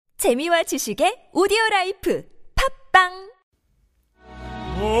재미와 지식의 오디오라이프 팝빵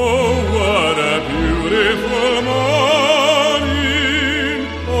Oh, what a beautiful morning.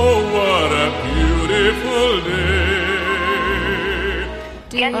 Oh, what a beautiful day.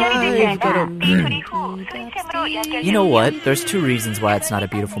 You know what? There's two reasons why it's not a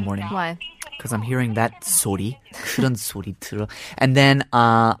beautiful morning. Why? Because I'm hearing that 소리. 그런 소리 들어. And then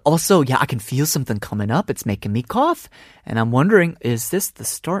also, I can feel something coming up. It's making me cough. And I'm wondering, is this the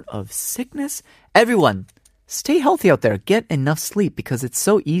start of sickness? Everyone, stay healthy out there. Get enough sleep because it's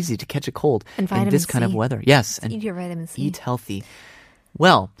so easy to catch a cold And in this kind of C. weather. Yes. And Eat your vitamin C. eat healthy.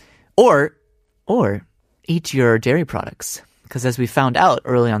 Well, or eat your dairy products. Because as we found out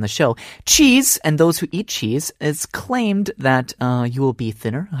early on the show, cheese and those who eat cheese, it's claimed that you will be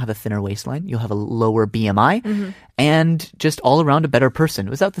thinner, have a thinner waistline, you'll have a lower BMI, and just all around a better person.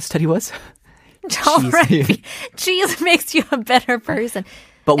 Was that what the study was? Alright. Cheese makes you a better person.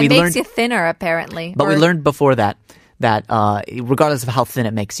 But we it makes learned, you thinner, apparently. But we learned before that regardless of how thin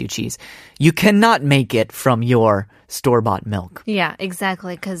it makes you cheese, you cannot make it from your store-bought milk. Yeah,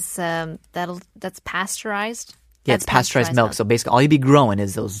 exactly, because that's pasteurized. Yeah, That's it's pasteurized milk. So basically, all you'd be growing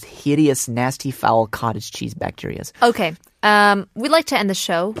is those hideous, nasty, foul cottage cheese bacteria. Okay, we'd like to end the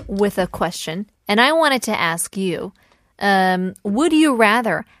show with a question. And I wanted to ask you, would you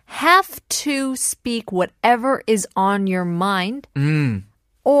rather have to speak whatever is on your mind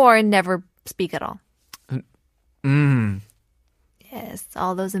or never speak at all? Yes,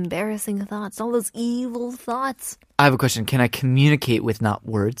 all those embarrassing thoughts, all those evil thoughts. I have a question. Can I communicate with not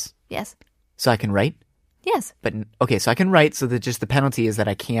words? Yes. So I can write? Yes. But okay, so I can write. So that just the penalty is that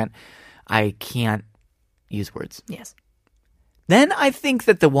I can't use words. Yes. Then I think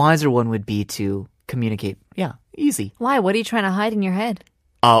that the wiser one would be to communicate. Yeah, easy. Why? What are you trying to hide in your head?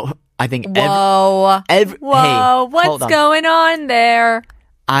 Oh, I think Whoa. hey, What's hold on. going on there?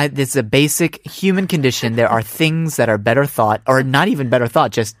 This is a basic human condition. There are things that are better thought, or not even better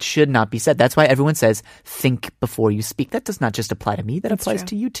thought, just should not be said. That's why everyone says, think before you speak. That does not just apply to me. That applies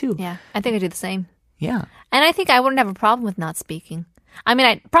to you too. Yeah, I think I do the same. Yeah. And I think I wouldn't have a problem with not speaking. I mean,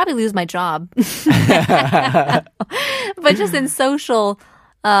 I'd probably lose my job. But just in social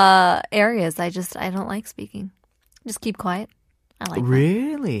areas, I don't like speaking. Just keep quiet. I like that.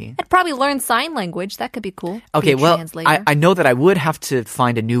 Really? I'd probably learn sign language. That could be cool. Okay, Be a well, translator. I know that I would have to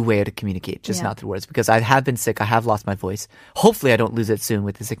find a new way to communicate, just Yeah. not through words, because I have been sick. I have lost my voice. Hopefully, I don't lose it soon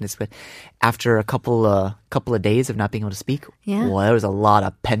with the sickness. But after a couple of days of not being able to speak, Yeah. well, there was a lot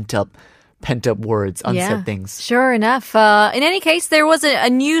of pent up words, unsaid things. Sure enough. In any case, there was a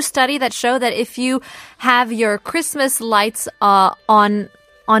new study that showed that if you have your Christmas lights on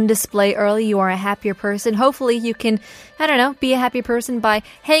display early, you are a happier person. Hopefully you can, be a happy person by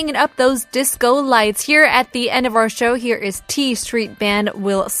hanging up those disco lights. Here at the end of our show, here is T Street Band.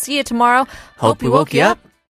 We'll see you tomorrow. Hope we woke you up.